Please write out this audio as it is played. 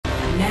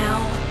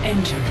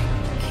Entering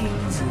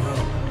King's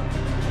Road.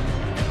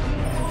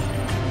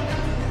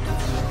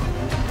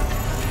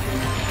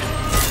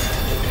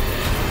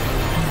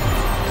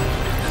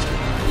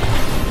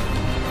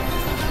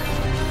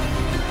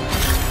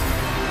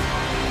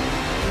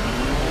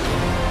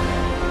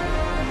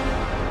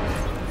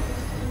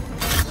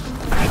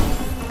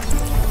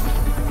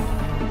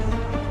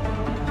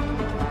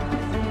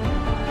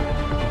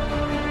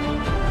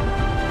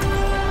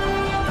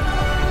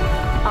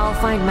 I'll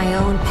find my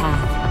own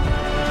path.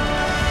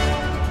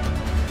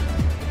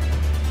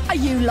 Are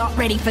you lot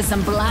ready for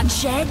some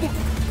bloodshed?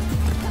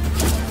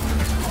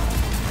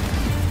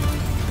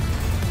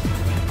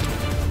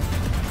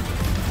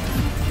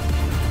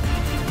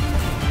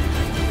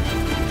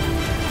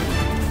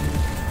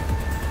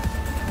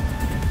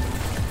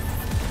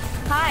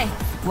 Hi.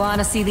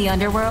 Wanna see the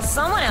underworld?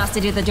 Someone has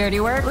to do the dirty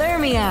work. Lure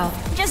me out.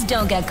 Just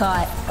don't get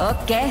caught.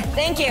 Okay,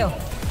 thank you.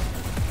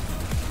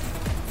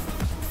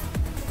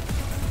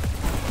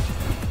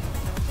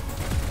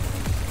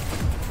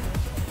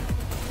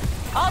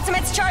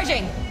 Ultimate's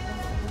charging!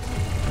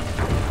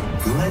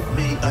 Let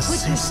me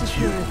assist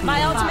you.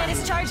 My ultimate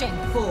is charging.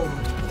 4,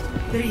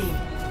 3,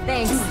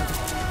 Thanks.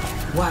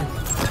 1.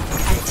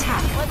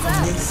 Attack. What's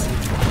up? Listen.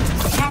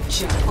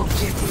 Capture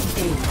objective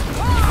A.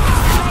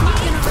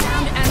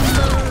 Around and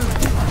move.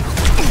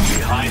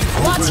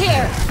 Watch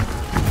here!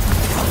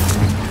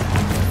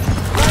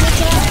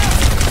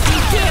 Be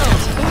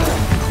killed.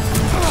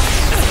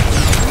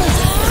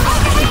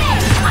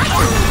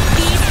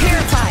 Be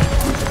purified.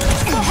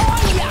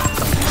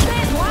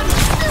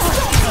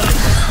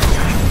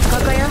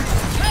 Kaguya?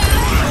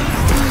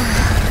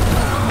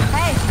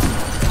 Hey!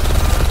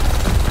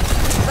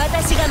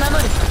 Watashi ga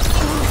mamoru.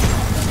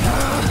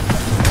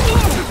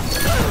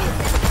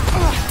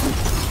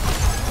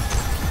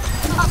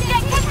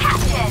 Objective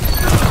captured!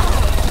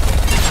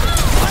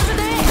 Over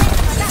there!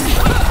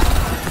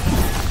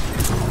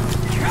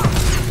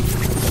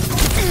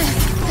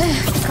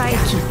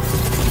 Kaiki.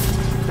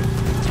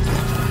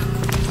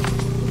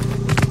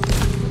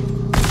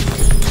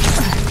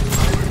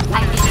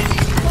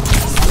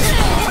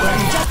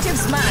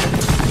 Objective's mine.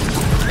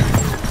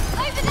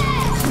 Over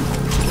there!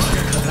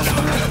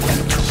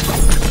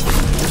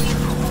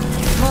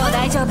 もう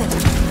大丈夫。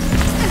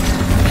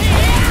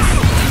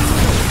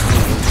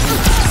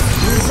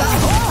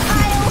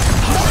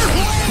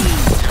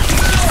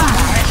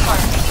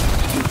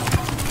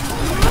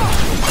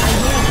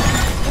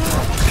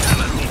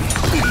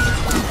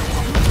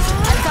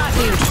I've got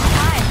you.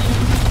 Hi.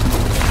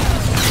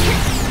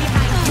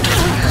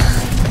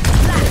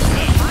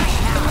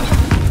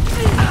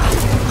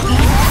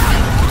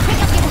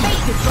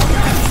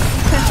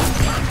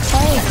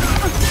 Hey.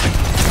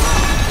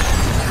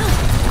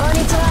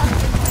 Konnichiwa.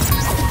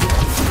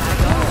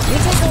 You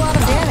take a lot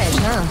of damage,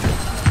 huh?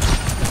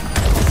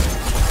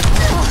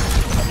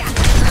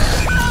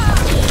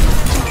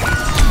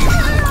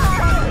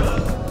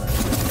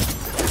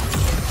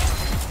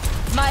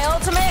 My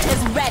ultimate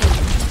is ready.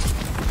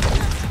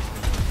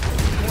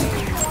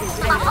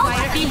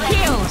 Be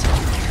healed.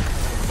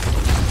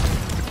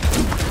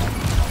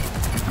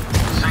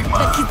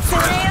 The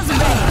kitsune is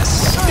ready.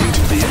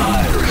 Into the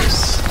iris.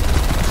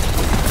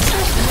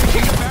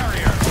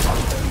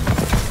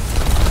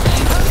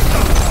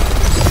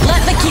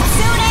 Let the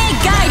kitsune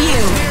guide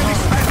you.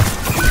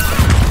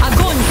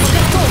 Agón,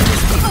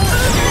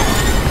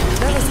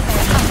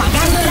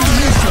 apagando la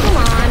luz. Come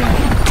on.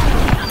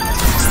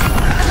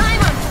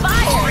 I'm on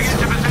fire. Moving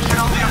into position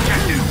on the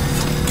objective.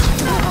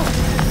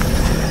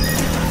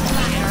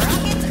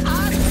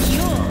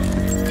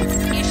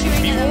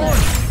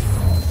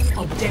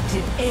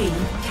 Objective A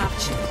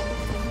captured.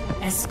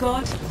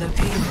 Escort the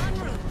payload.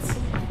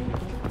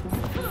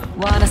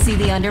 Wanna see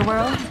the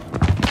underworld?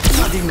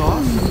 Cutting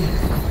off.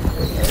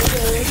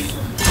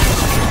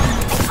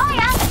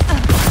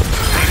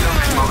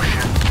 Payload in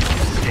motion.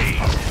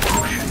 Stays in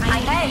motion.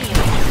 Hey,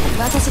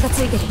 私がつ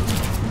いてる。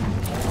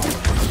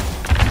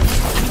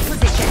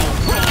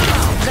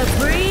The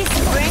breeze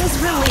brings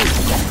relief.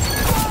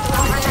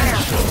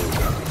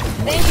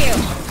 Thank you.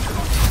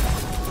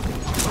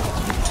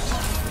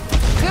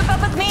 Group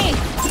up with me.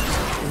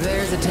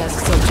 There's a test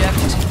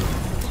subject.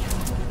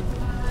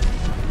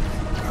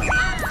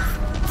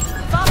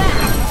 Fall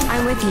back.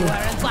 I'm with you.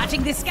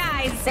 Watching the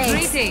skies.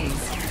 Thanks. Greetings.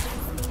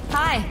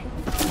 Hi.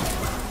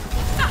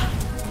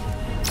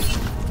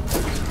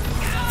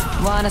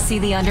 Wanna see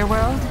the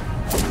underworld?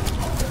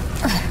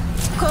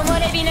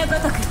 Komorebi no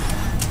gotoku.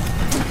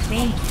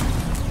 Thank you.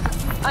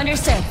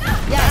 Understood.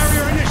 Yes.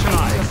 Barrier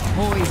initialized.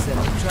 Poison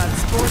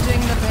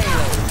transporting the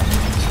payload.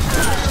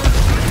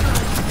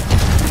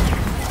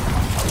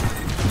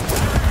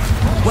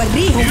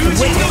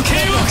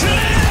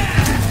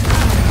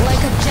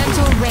 Like a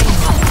gentle rain.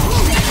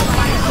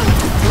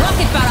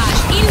 Rocket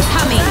barrage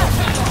incoming.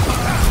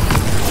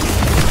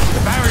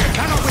 The barrier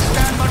cannot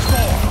withstand much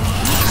more.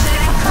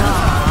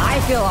 I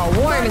feel all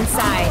warm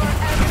inside.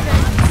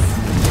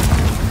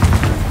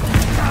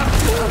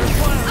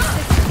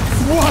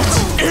 What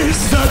is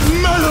that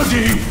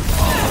melody?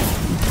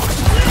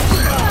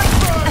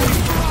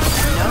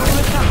 No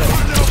recovery.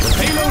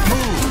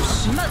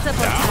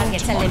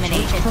 targets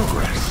eliminated.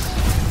 Progress.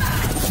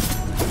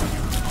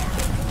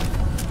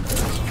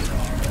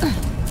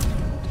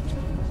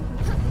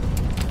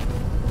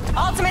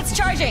 Ultimate's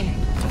charging!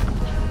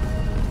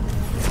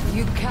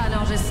 You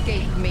cannot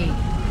escape me.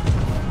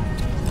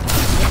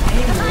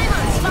 I'm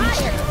on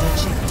fire!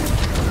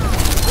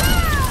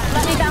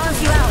 Let me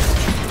balance you out.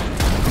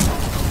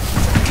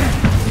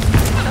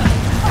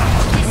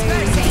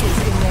 Dispersing.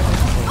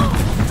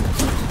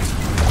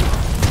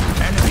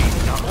 Enemy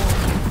double.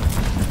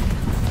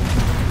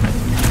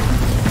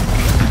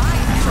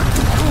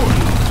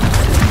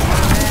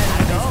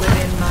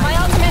 My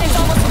ultimate is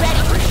almost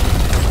ready.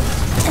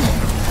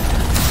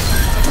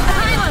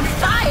 I'm on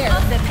fire!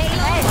 The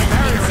payload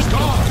is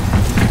gone.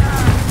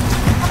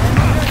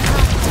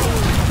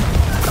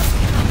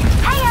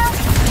 Hiya!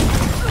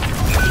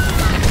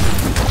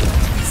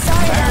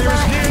 Sorry about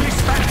that.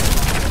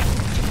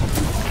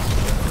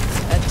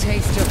 A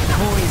taste of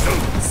poison.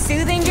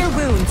 Soothing your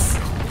wounds.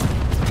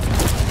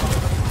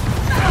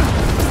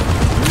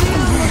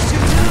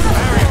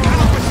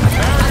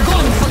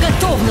 Огонь по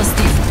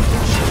готовности.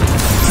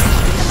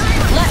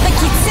 Let the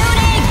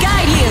Kitsune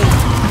guide you.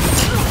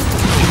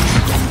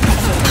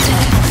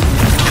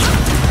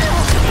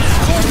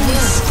 That's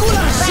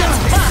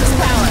box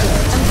power.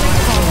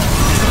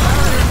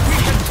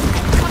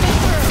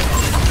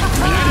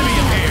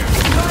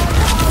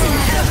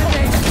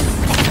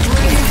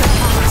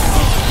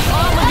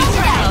 All will be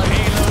proud.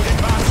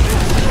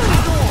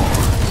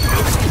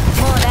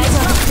 More that's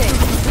on stick.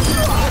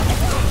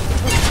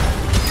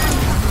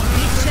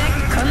 Check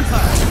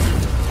confirmed.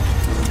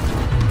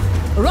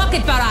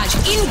 Rocket barrage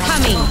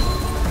incoming.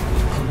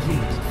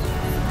 Complete.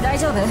 大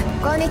丈夫？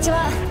こんにち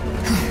は。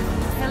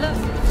Hello.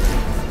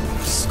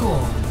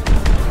 Score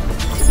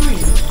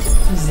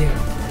 3-0.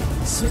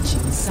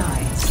 Switching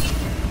sides.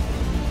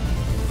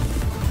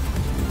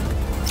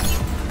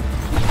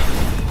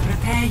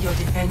 Prepare your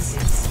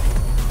defenses.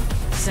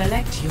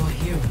 Select your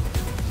hero.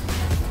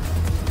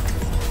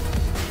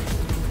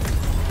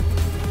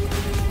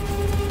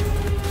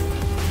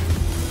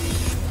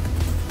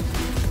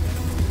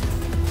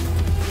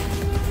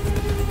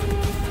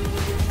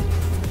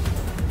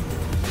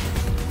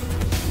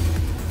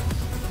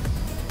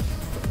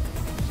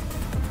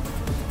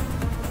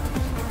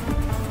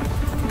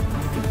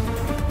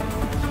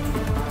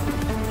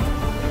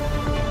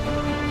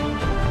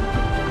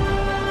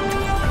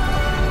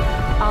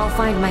 I'll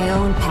find my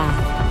own path.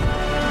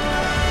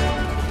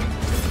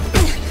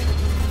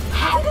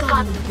 Have you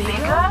gotten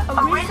bigger,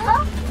 Aretha?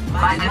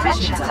 My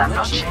dimensions have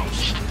not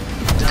changed.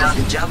 Does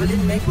the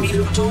javelin make me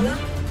look taller?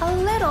 A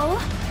little,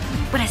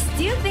 but I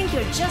still think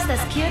you're just as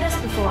cute as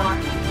before.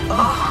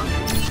 Oh,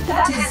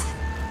 that is...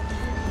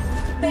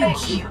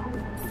 Thank you.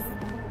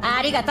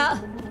 ありがとう。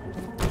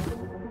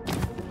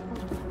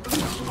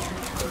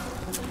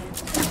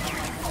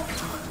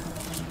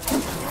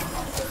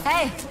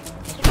Hey.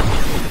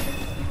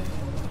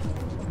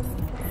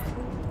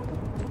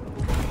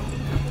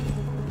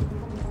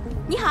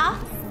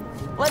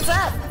 What's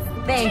up?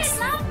 Thanks.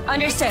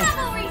 Understood.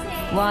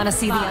 Wanna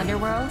see the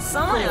underworld?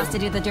 Someone has to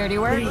do the dirty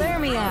work. Clear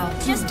me out.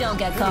 Just don't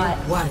get caught.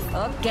 1.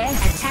 Okay.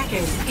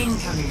 Attackers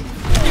incoming.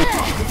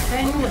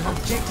 Defend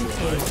objective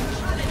A.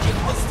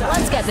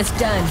 Let's get this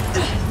done.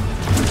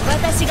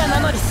 私が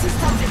守る。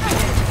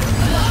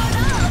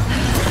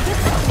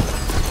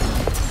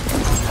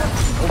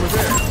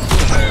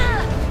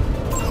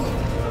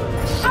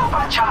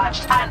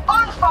Supercharged and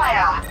on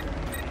fire!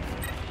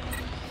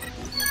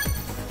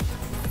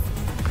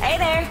 Hey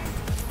there.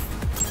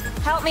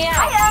 Help me out.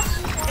 Hiya!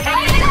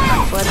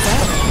 What's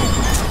up?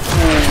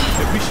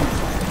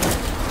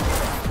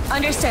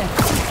 Understood.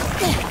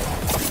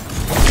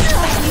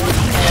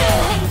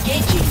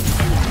 Engaging.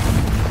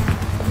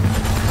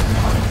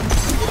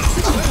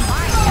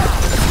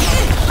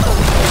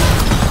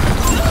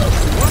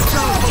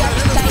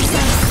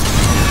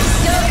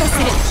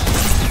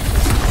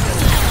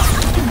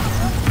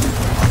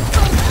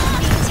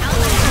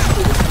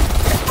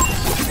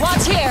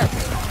 Watch here.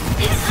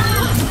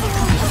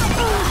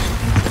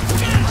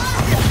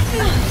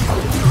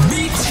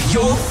 Meet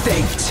your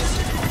fate.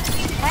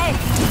 Hey.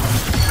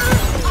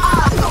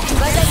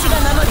 私が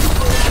守る。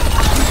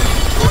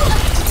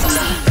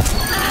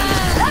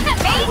Look at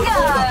me go!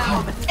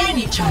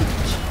 Any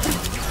challenge.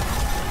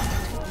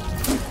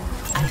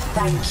 I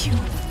thank you.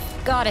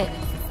 Got it.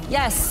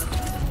 Yes.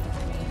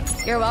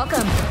 You're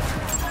welcome.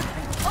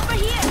 Over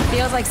here.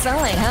 Feels like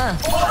sunlight, huh?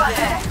 Over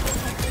there!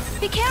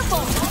 Be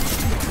careful.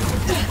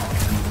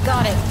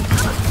 Got it.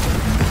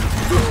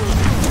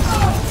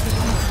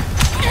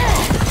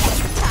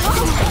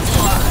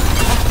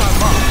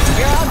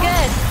 You're all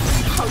good.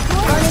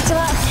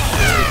 Konnichiwa.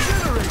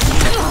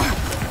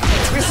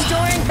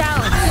 Restoring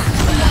balance.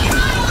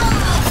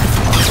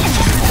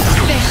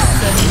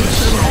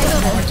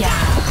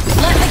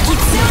 Let the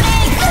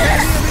Kitsune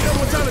curse!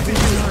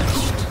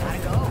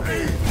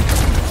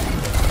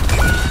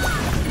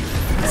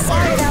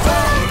 Sorry about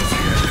that.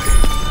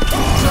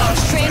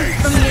 Strength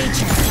from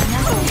nature.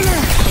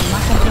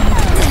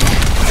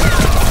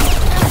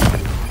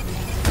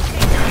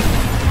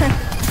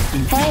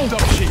 Hey!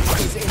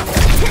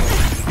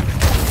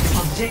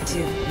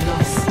 Objective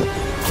lost.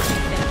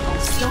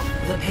 Stop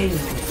the payload.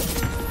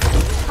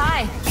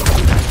 Hi!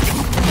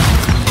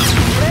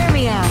 Clear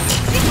me out.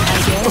 I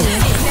get it.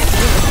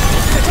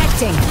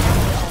 Protecting.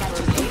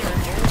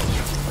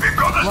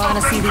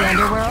 Wanna see the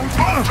underworld?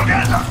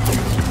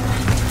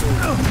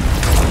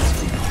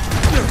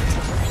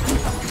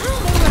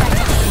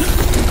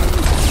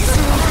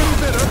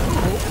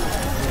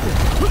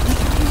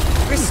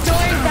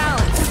 Restoring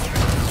balance.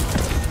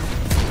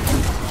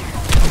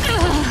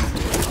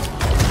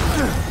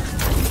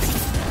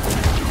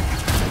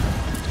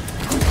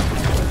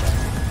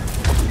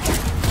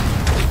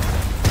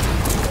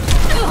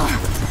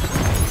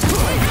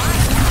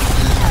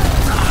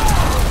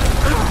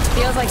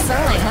 Feels like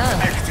sunlight,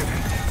 huh?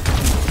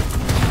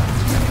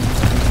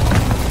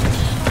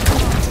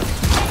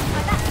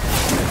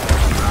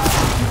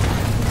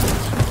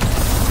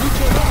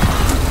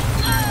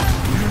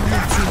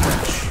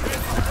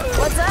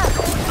 What's up?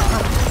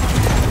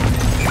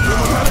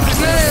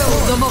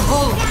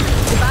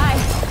 Goodbye.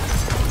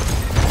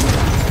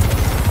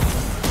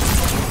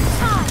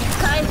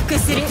 Кайф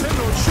косери.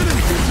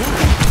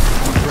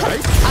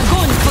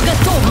 Огонь по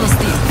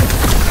готовности.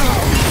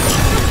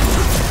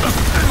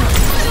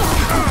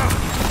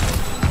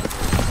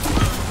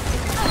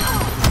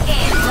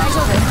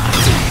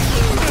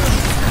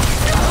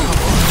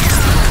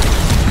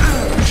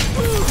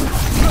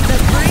 The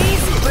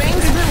breeze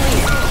brings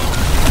relief.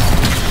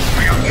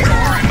 We are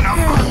fewer in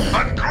number,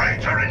 but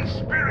greater in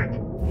spirit.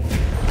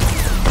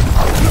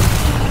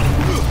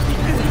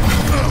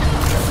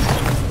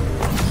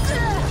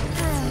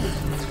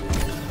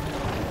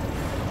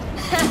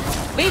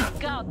 We've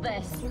got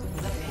this.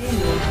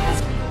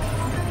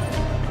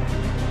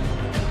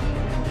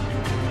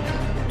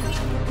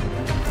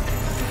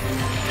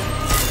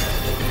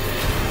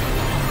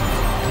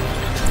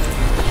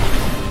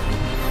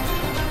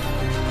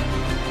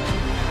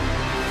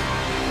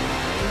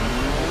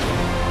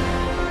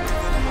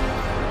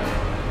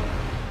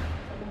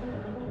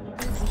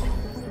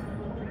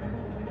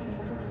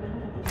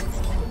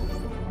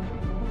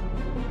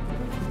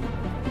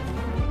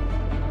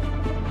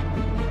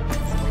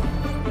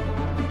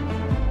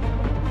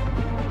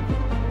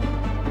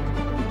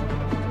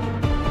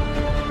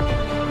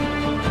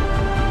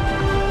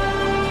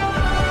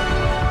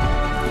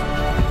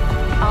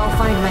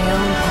 Find my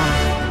own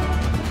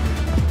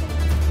path.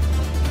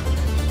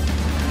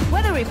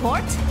 Weather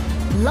report.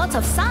 Lots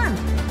of sun.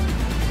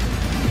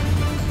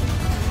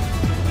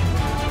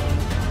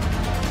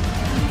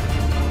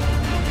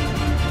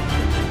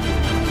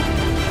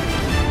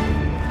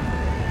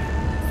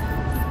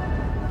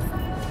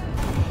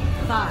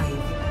 Five,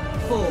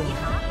 four,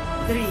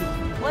 three,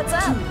 What's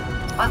up?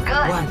 What's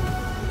good? one.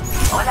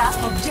 Hola.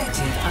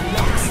 Objective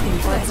unlocks in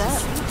What's 30 up?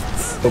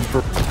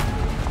 seconds.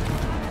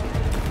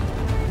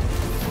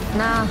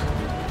 Nah.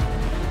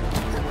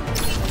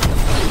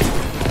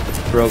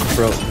 Bro,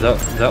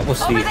 that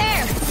was Over the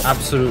there!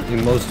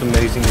 absolutely most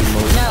amazing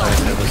emote No.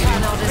 I've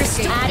ever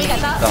seen.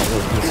 Arigato. That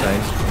was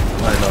insane.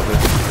 I love it.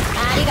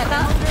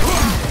 Arigato.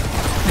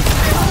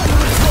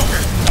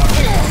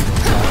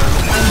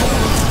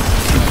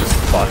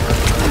 Fuck.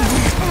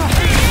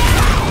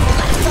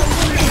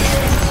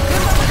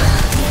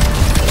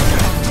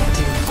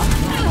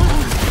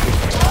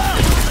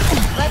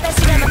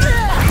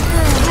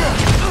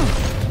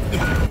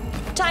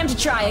 Time to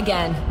try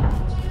again.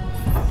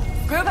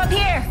 Group up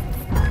here.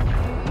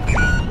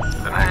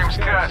 The name's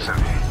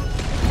Cassidy.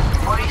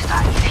 Morisa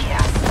is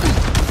here.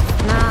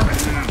 Nah.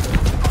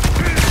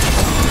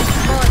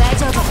 Oh,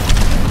 that's over.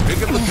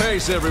 Pick up the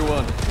pace,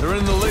 everyone. They're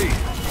in the lead.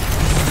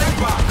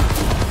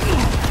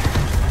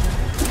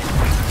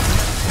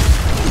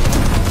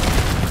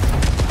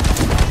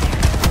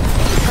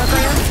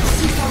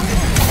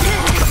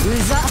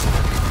 Who's up?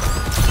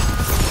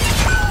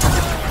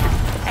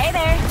 Hey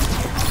there.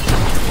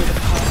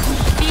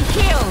 Be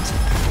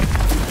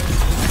healed.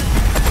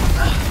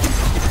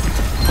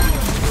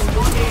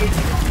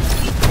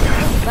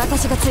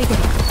 Watashi ga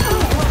tsuiteru.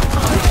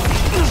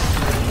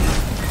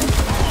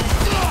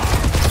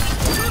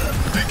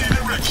 Pick a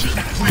direction,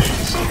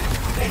 please.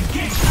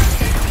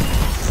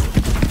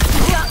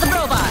 Got the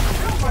robot.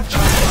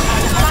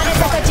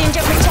 Hanetaka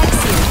Jinja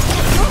protects you.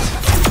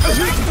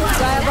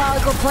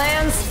 Diabolical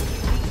plans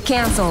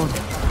cancelled.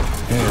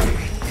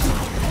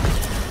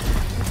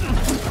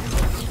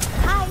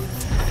 Hi.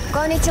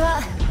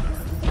 Konnichiwa.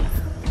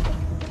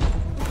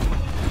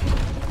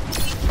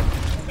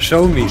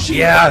 Show me.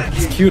 Yeah,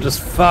 it's cute as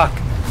fuck.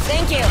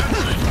 Thank you.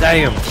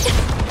 Damn.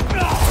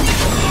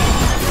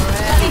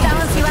 Let me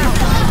balance you out.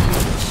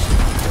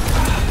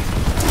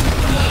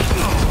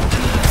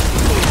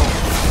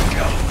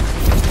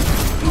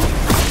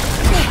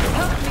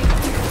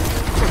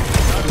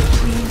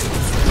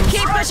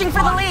 Keep pushing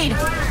for the lead.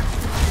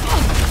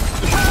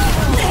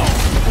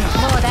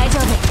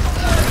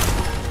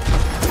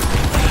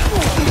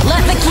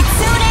 Let the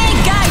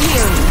Kitsune guide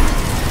you.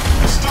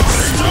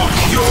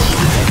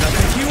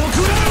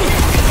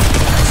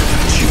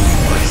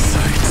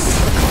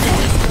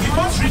 We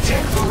must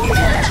retake the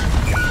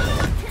world.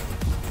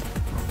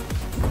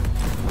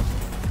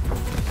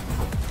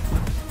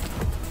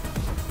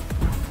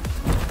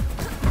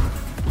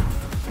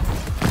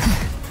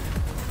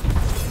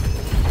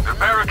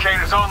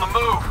 hurricane is on the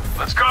move.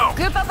 Let's go.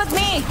 Group up with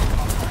me!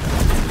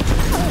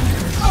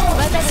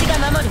 私が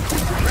守る。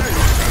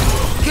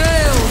Go,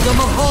 ど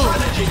もほう。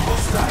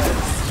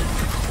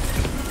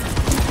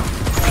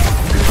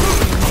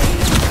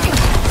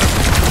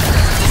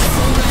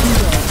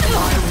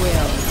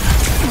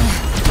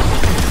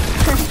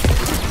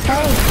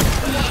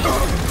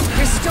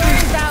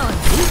Restoring balance.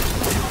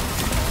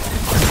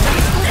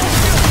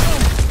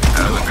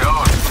 How's it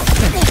going?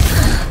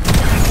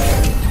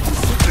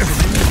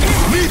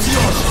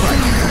 Meteor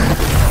strike!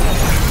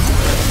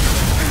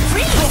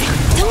 Freeze!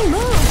 Don't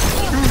move!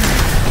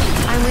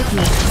 I'm with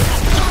you.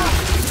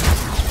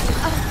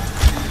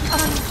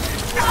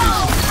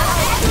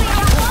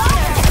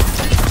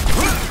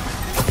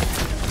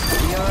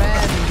 Your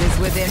end is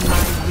within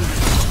my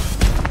reach.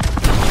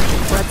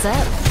 What's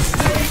up?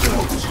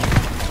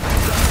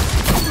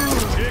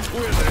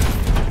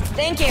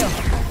 Thank you.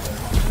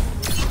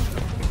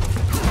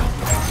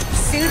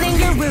 Soothing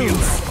your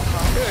wounds.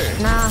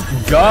 Nah.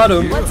 Got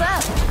him. What's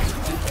up?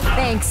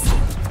 Thanks.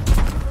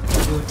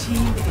 Your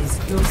team is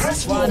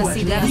close. Wanna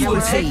see the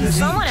underworld?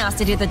 Someone has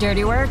to do the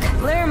dirty work.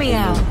 Lure me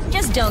out.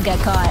 Just don't get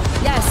caught.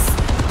 Yes.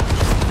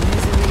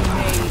 Misery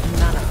made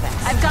none of that.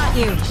 I've got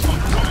you.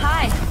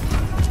 Hi.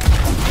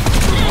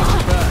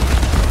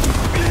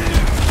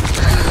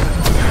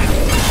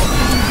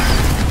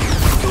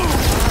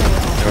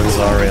 There's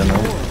Zarya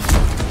now.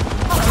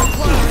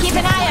 Keep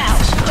an eye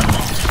out.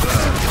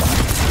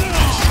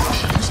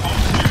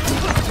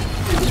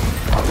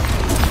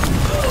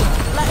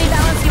 Let me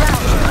balance you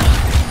out.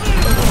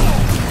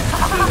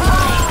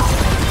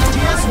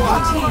 Guess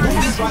what?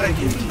 This right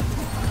again.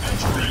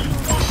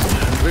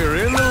 We're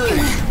in the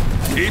lead.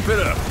 Keep it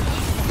up.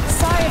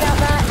 Sorry about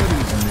that.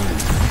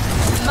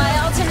 My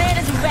alternate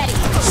is ready.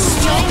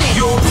 Join me.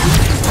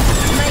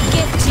 My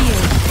gift to you.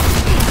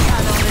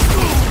 Not on this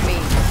case to me.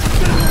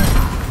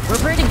 We're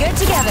pretty good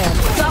together.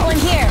 Got one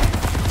here.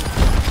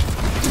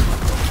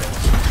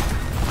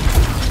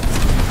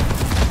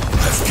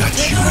 I've got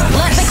you.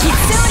 Let the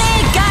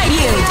Kitsune guide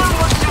you.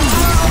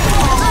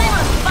 I'm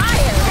on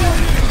fire.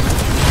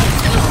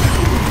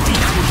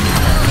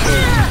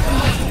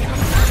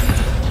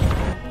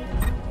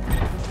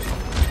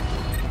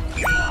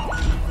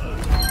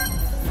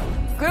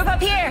 Group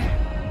up here.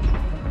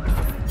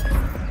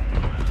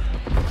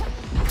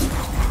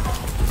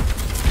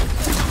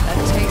 A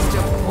taste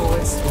of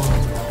poet's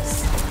forms.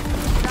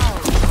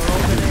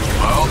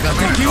 Well, I've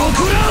got you.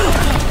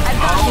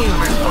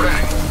 ultimate's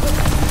ready.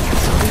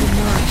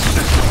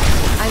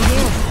 I'm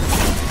here.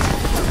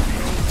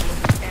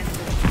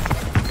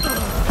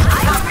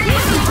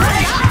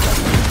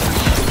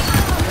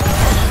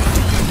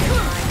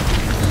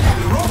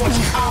 Robot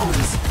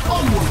hours.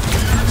 Onward.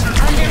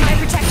 Under my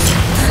protection.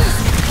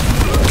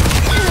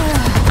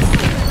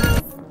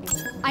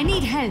 I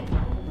need help.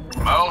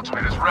 My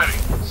ultimate is ready.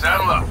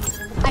 Saddle up.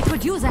 I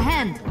could use a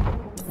hand.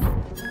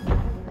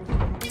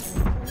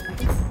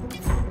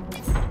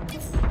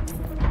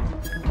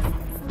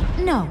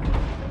 No.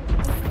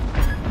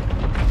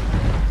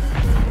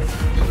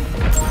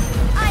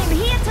 I'm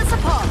here to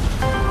support.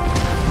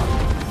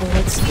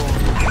 Let's go.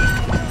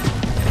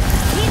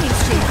 Healing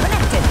stream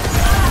connected.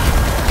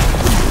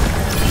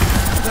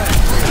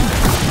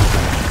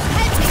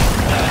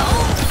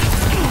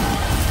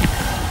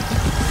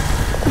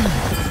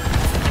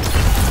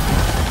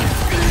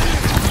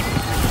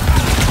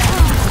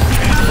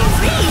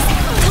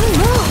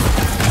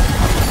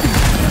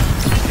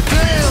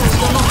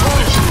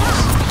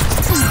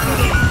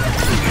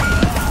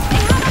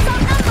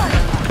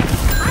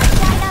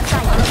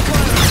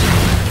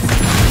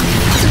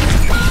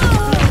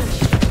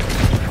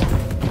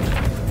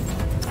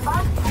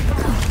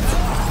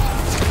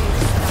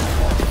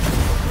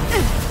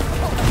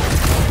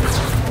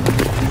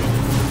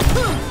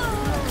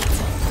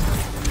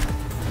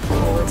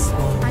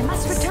 I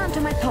must return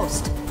to my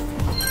post.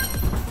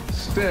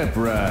 Step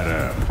right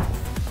up.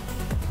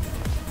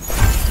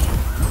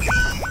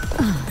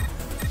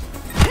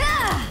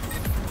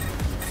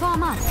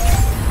 Form up.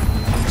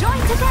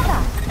 Join together.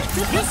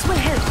 This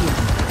will help you.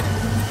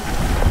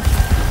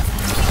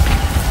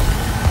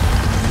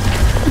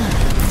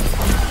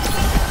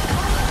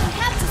 We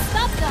have to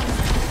stop them.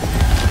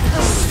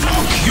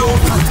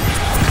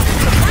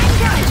 Time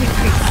damage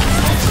increase.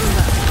 Let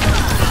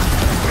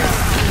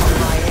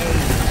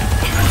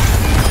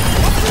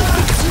me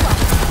fix you up.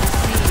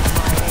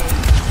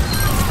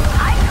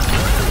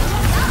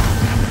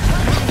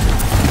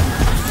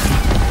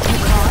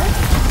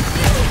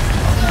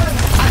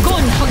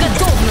 Огонь по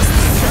готовности.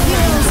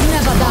 Heroes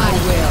never die.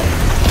 Will.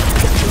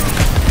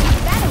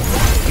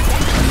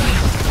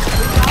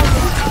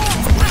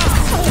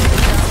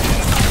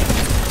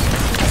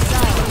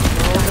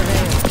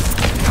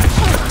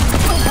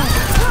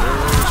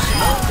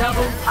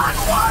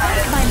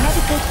 My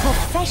medical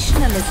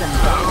professionalism,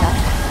 Doctor.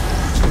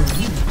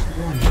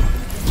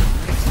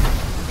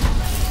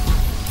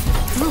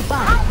 Move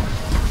on.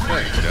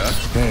 Hey, Doc.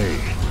 Hey.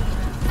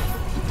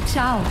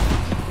 Ciao.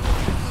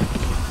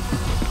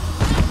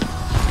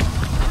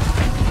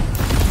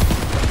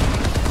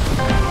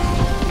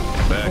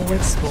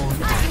 Forward spawn.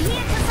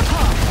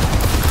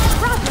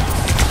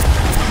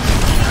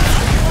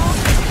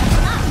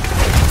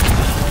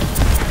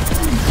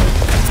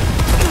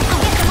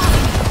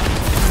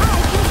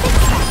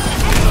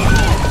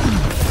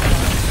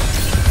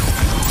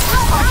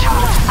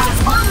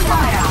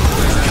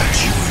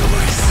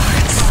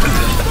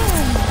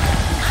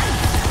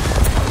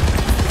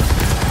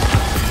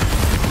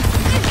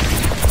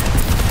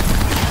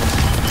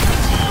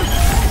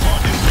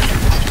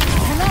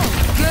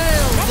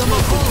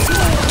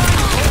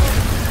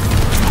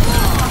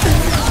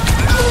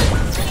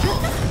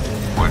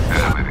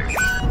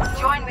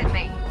 Join with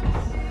me.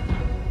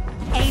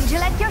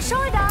 Angel at your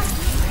shoulder.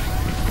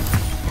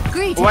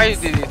 Greetings. Why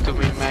did it to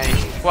me, Mei?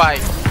 Why?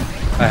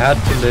 I had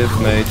to live,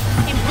 mate.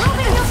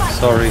 Improving your body.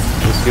 Sorry, it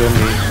was your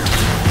me.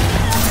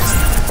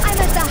 I'm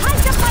at the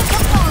height of my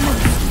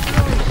performance.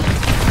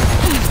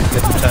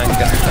 Get the tank,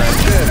 get the tank.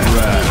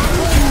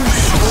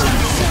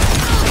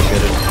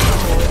 Get it.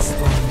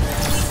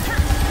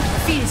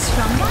 Feel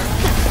stronger?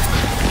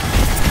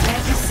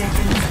 30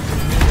 seconds.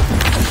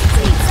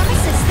 Need some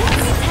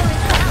assistance?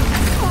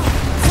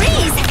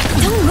 Freeze!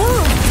 Don't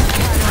move!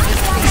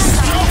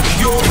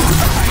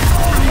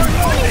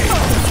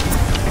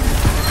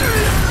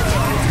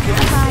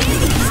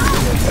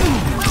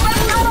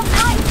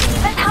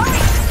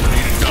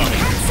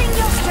 Enhancing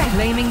your strength.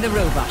 Blaming the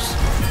robot.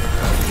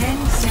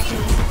 10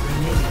 seconds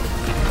remaining.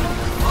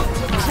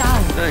 Ciao.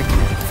 Thank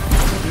you.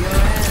 Your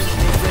end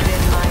is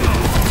within my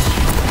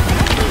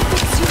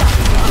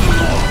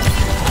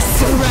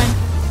Surrender.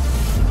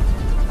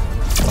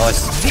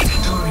 Nice.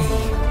 victory.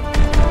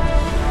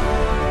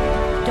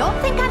 Don't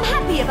think I'm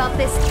happy about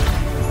this.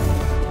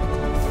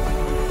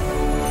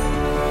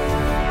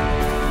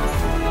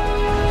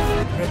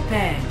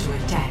 Prepare to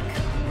attack.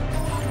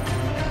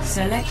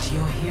 Select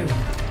your hero.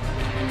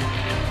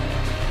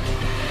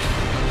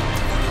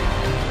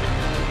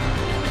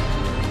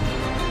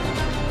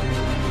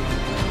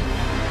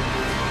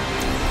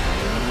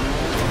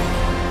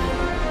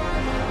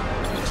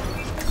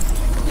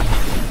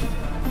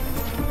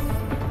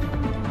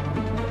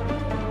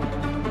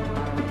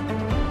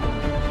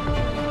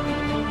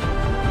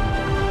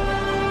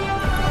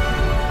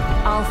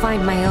 I'll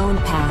find my own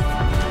path.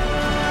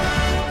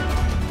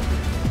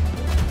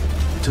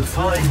 To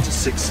find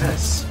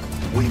success,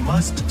 we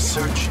must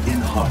search in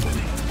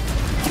harmony.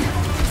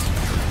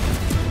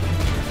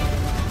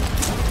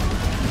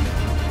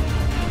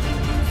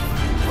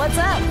 What's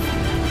up?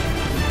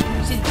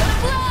 She's gonna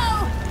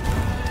blow!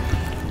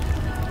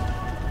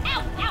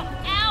 Ow! Ow!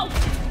 Ow!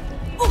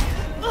 Ooh.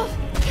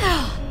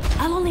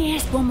 I'll only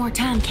ask one more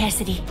time,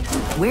 Cassidy.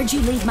 Where'd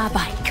you leave my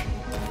bike?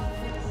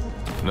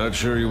 Not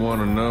sure you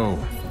want to know.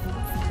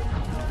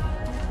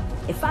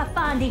 If I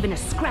find even a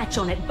scratch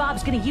on it,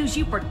 Bob's gonna use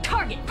you for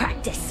target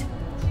practice.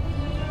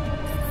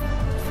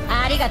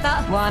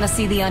 Arigato. Wanna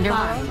see the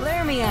underworld? 5,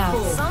 Lure me out.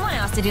 4, Someone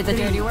has to do the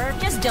dirty work.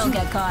 Just don't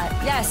get caught.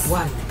 Yes.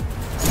 1.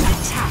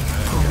 Attack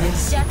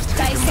commence. Jack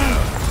Tyson.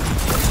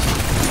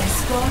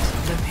 Escort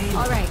the payload.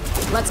 All right,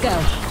 let's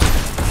go.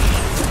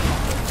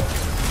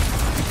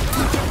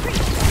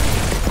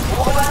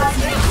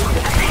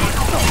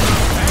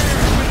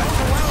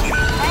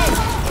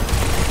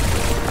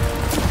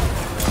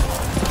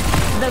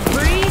 The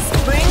breeze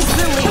brings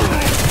relief.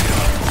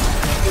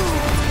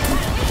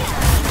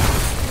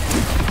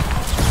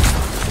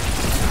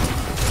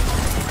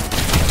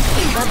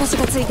 私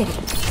がついてる。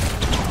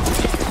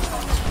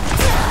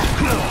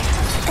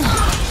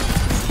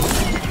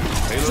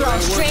Draw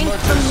strength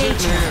from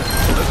nature.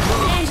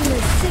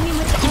 Angela's singing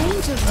with the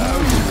angels.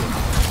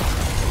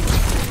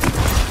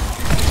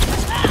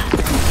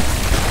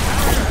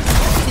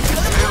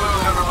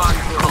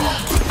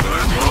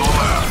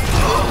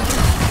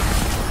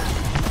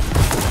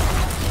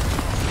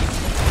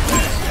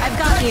 I've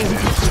got you.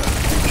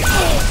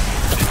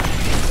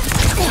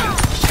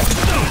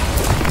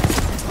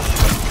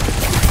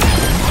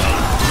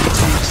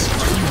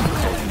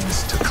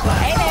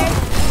 Hey there.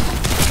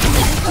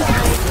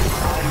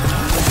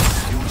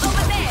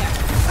 Over there.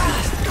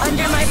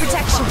 Under my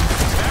protection.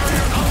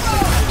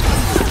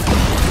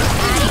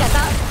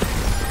 Arigato.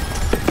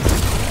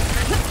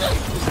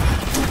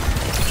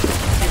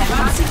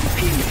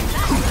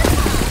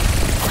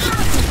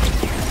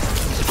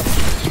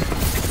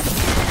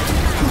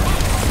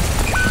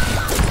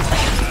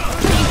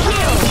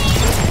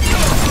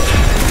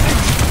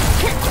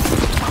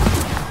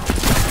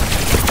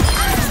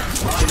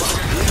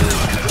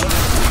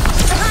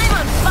 I'm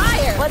on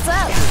fire. What's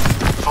up?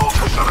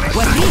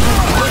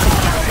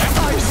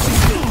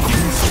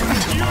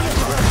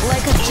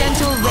 Like a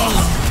gentle rain.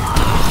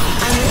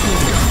 I'm with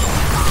you.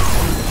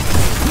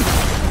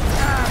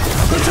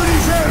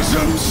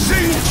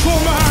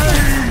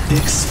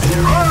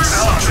 Experience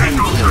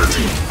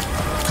tranquility.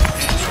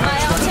 My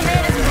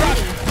ultimate is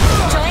ready.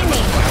 Join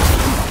me.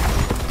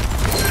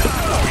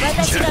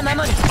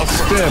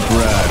 Step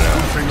right up.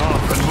 Moving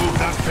off and move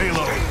that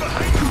payload.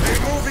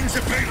 They're moving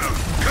the payload.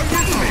 Come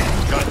with me.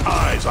 Got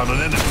eyes on an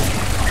enemy.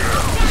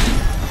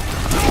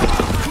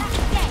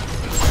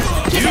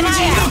 Keep an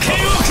eye out.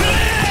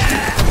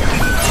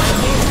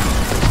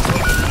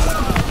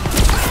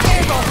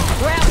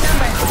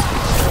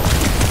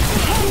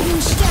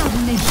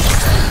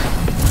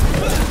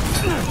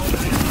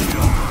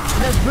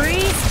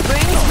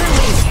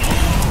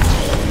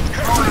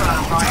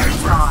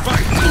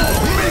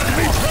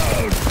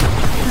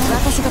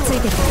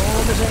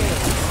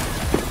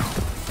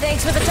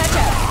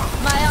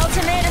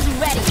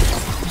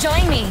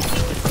 me.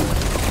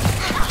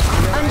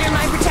 Under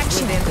my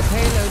protection. The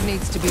payload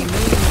needs to be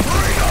moved.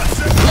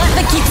 Let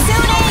the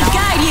Kitsune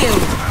guide you.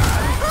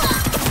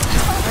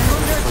 I'm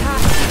under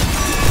attack.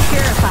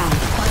 Purify.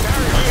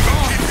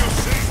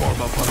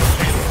 Form up on the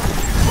payload.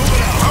 Move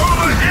it out.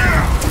 Over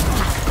here!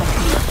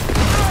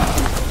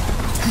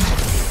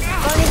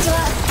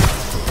 Konnichiwa.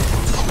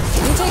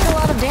 You take a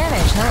lot of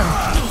damage, huh?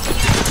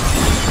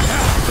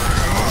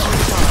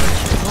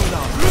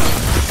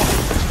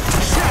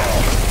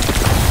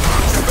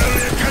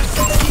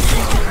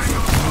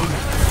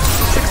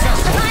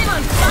 I'm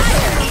on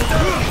fire!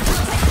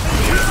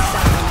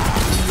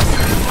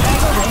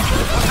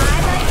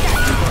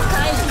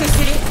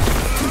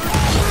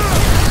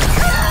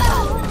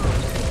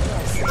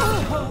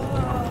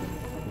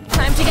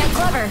 Time to get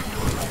clever.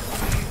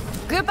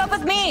 Group up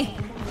with me.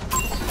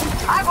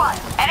 I won.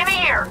 Enemy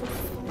here.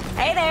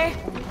 Hey there.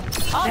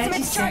 30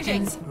 Ultimate's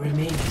charging. seconds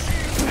remaining.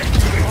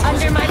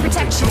 Under my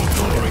protection.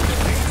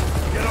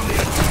 Get on the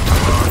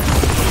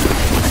attack.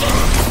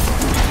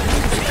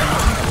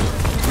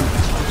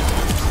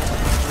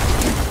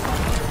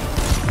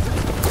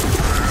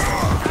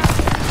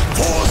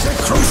 For the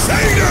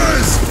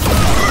Crusaders!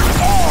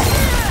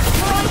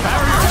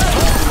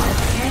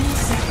 10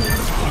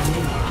 seconds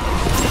remaining.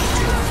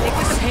 Stick with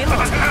the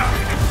payload.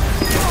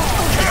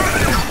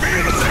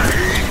 Feel the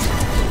heat!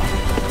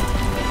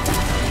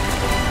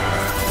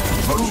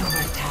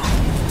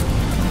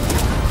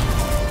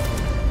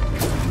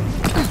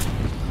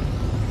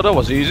 But that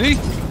was easy.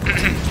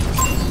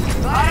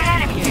 Got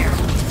an enemy here.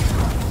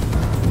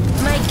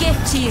 My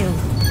gift to you.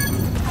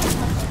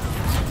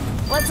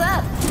 What's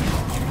up?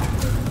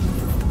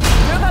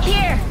 Group up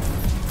here.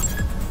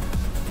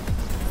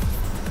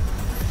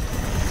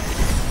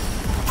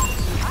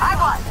 I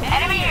won.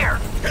 Enemy here.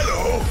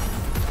 Hello!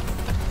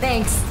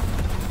 Thanks.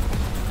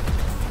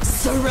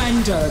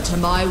 Surrender to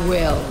my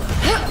will.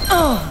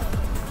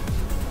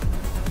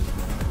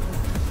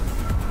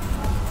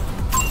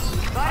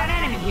 Got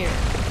an enemy here.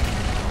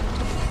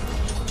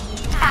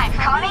 I'm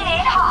coming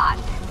in hot.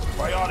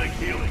 Biotic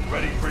healing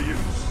ready for use.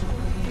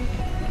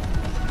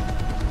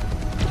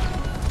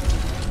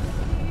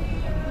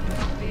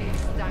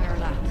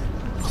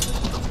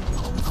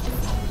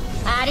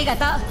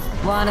 Arigato.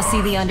 Wanna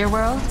see the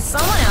underworld?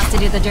 Someone has to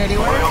do the dirty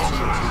work.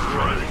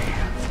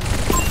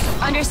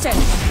 Understood.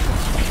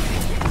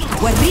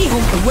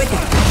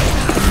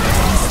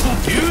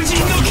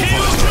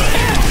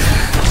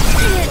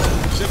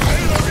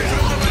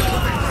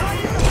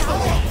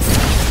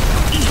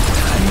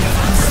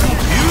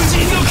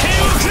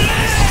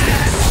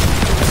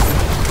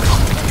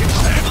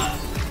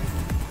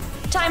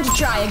 Time to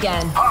try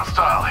again.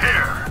 Hostile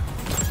here!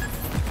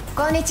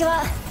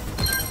 Konnichiwa.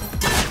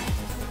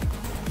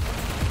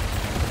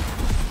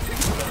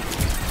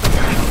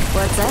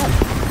 What's up?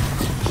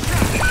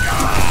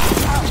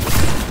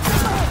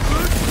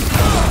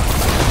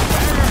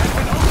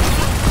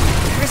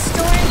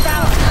 Restoring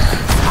balance.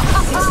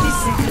 60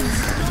 seconds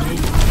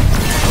remaining.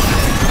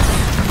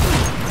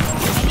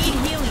 I need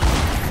healing.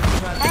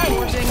 Hey,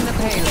 Transporting the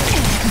payload.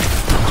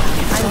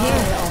 I'm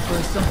here. I offer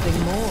something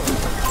more.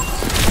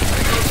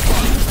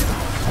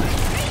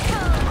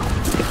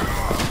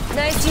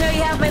 Nice to know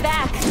you have my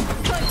back.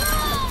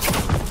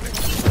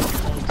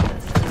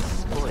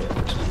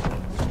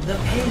 The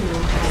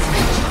payload has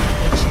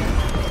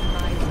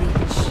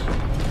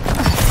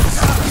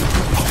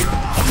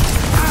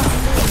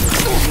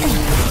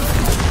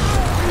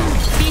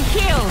Be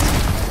healed.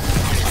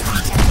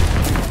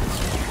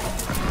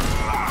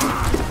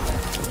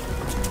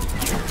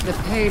 The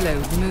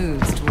payload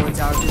moves towards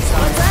our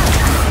desire. What's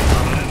up?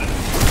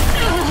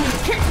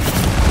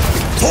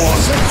 For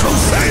the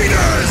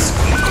Crusaders!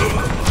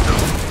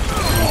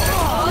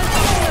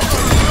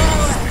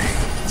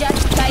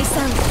 Judge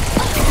Tyson.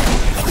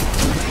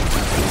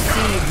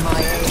 Receive my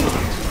aid.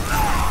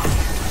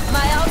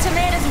 My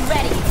ultimate is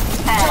ready.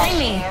 Join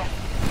me.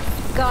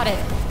 Got it.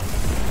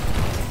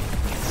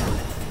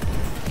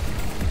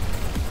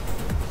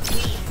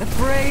 The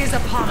fray is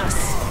upon us.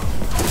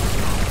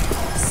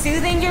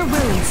 Soothing your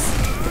wounds.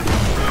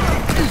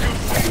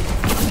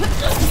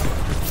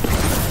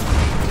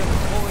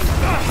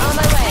 On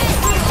my way.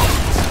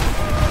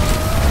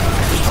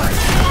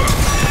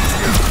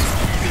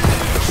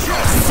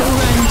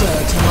 Surrender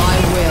to my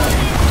will.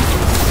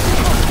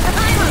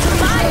 I'm on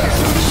fire.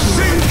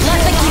 Let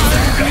the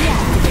Kitsune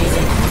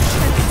deactivated.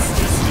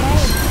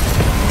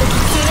 Hey, the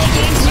Kitsune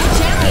gains new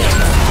champion.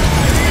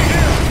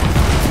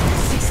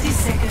 60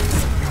 seconds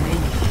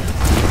remaining.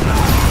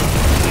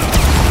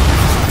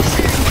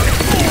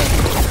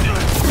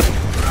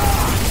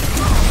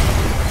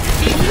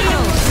 Be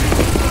healed.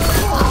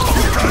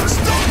 You can't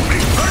stop me,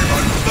 baby!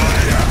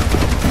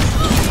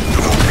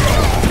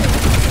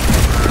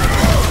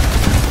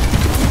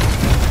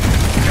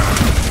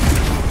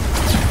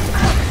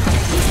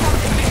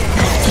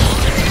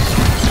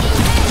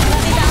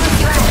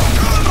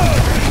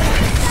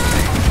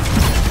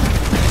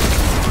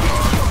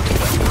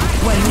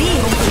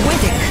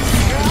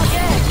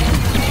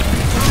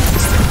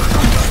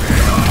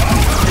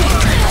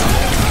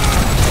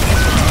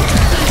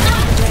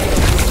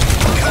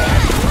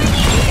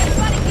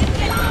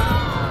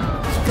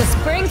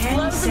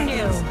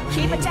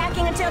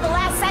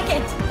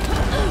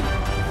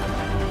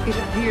 It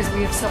appears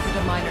we have suffered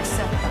a minor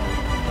setback.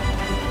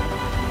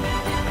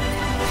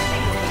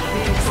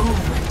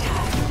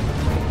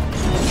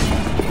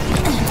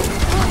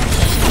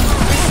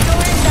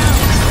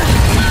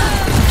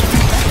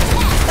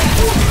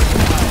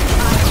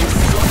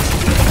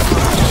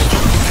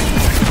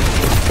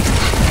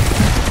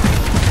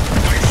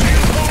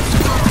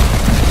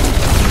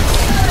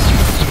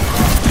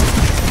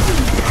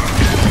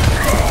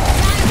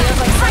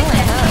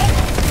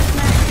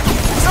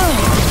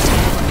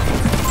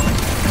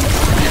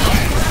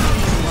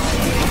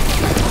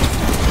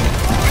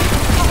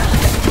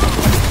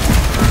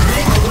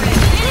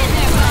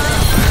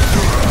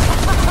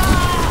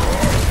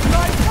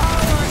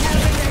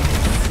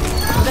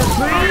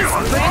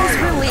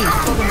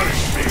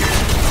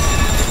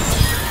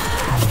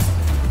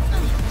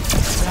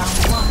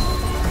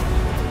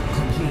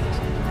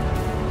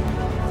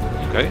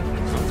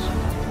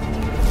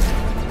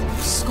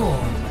 Score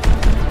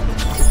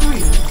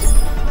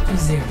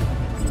 3-0.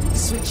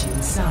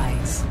 Switching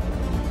sides.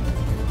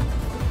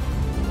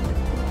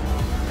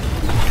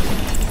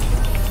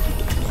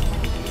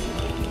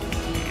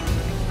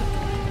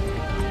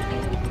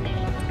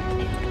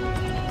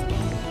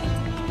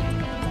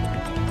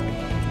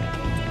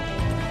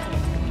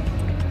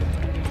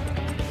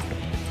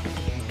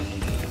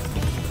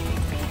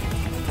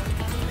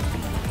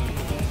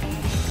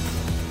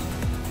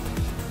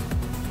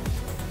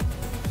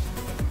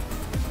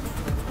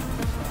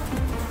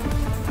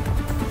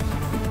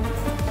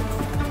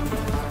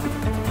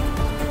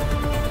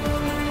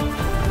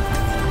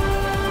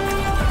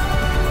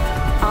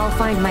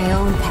 Find my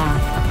own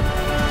path.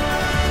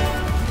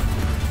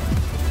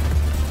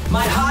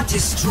 My heart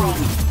is strong,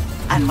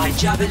 and my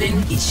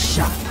javelin is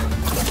sharp.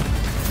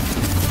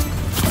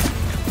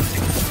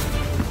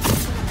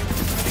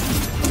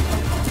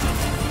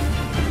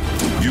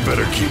 You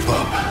better keep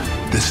up.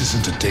 This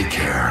isn't a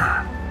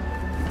daycare.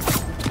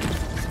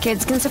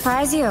 Kids can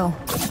surprise you.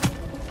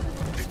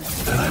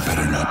 Then I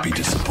better not be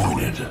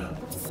disappointed.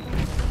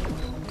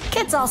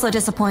 Kids also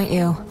disappoint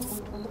you.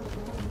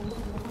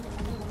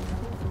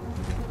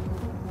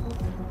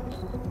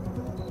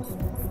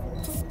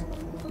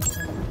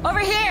 Over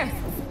here!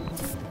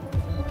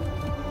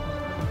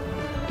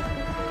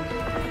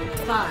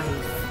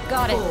 5,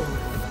 Got it. 4,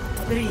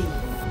 3,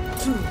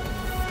 2,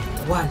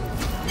 1.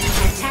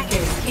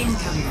 Attackers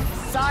incoming.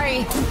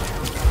 Sorry.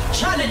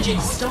 Challenging.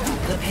 Stop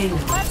the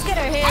payload. Let's get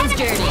our hands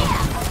dirty.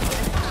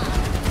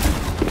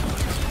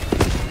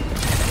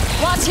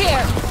 Watch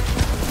here.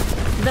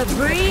 The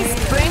breeze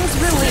brings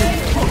relief.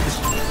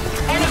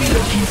 Enemy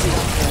located.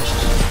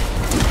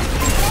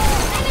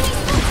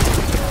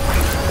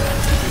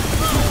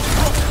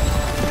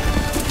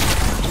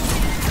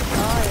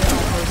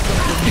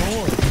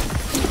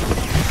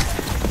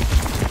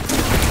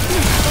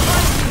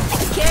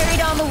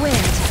 Carried on the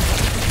wind.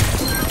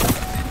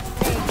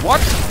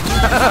 What?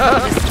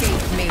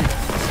 Escaped me.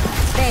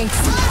 Thanks.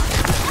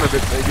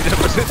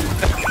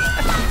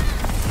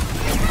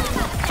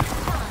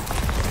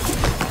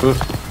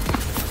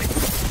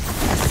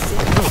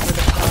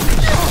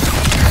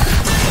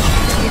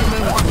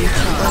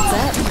 What's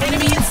up?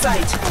 Enemy in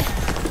sight.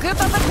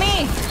 Group up with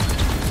me.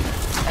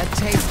 A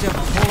taste of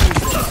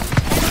poison.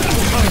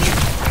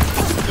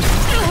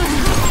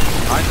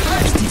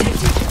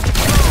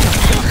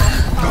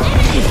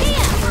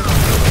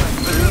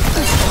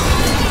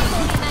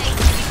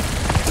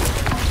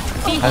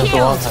 Be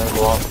healed.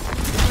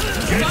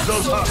 Keep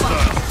those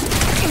hostiles.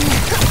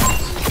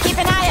 Keep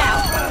an eye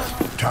out.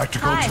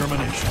 Tactical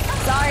termination.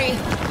 Sorry.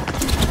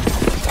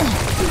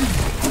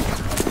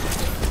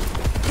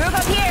 Group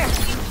up here.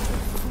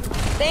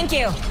 Thank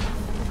you.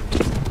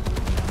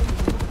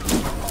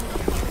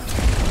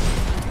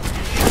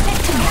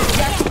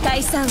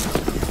 Tyson.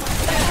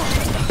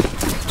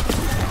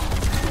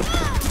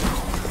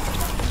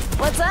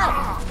 What's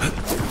up?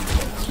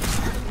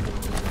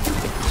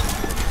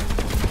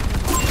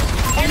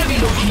 Enemy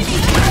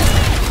located.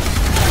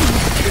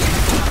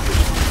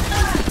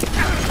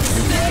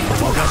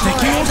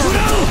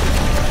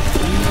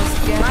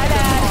 My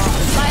bad.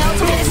 My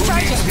ultimate is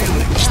charging.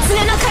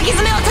 Kitsune no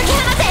Kagizune o toki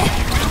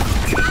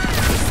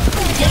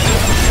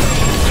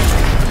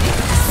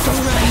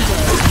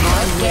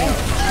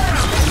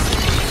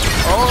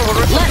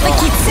Let the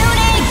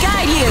Kitsune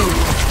guide you!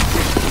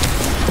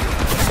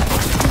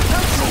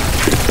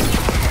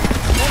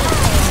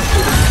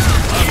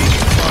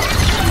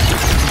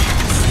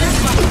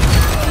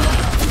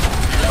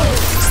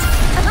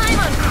 I'm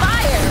on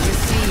fire!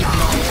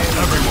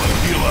 Everyone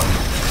heal up.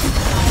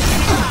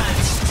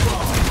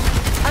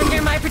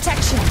 Under my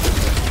protection.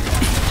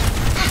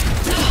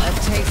 A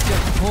taste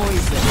of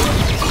poison.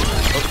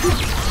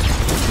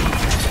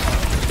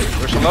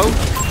 We're slow.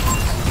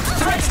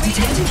 Threats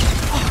detected.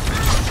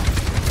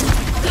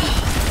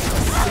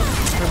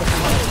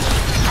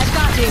 I've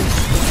got you.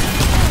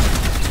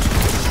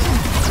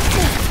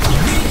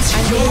 Meet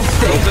your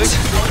fate.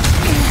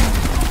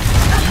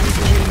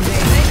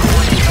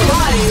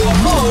 Fire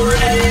more.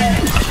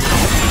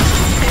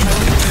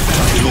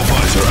 Tactical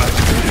visor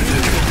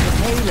activated.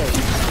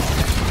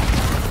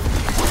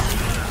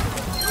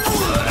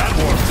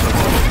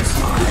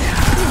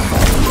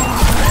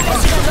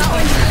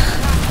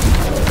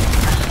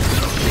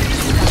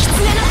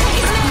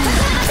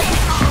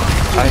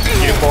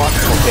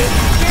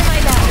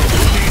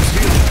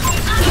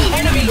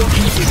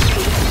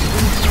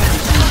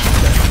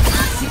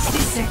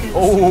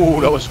 Oh,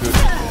 that was good.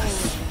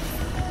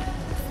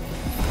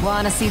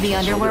 Wanna see the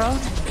underworld?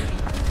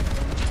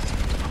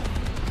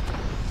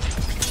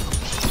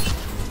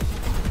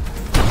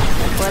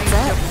 What's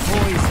up?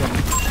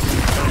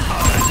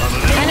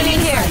 Enemy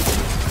here!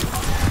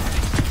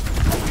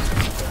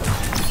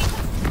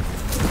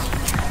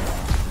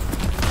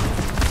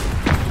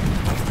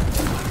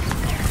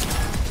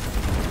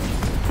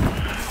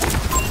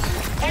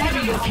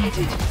 Enemy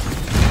located.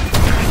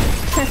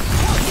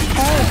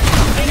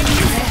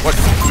 What?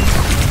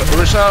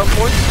 Orisa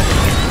point?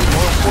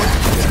 More point?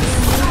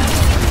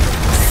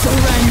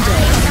 Surrender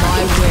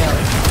my will.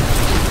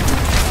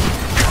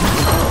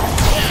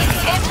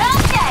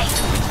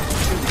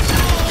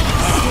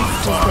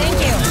 Thank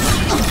you.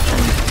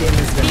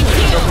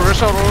 Go for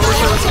Orisa,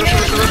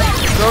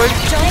 going.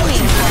 Join me.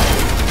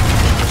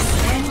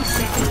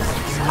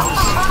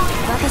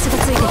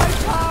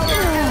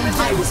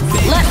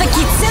 Let the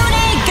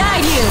Kitsune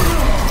guide you!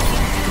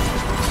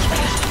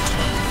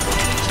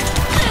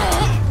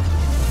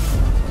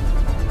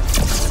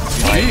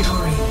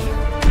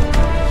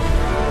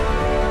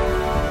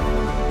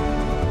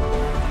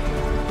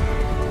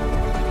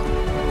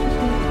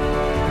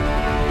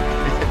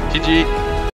 GG.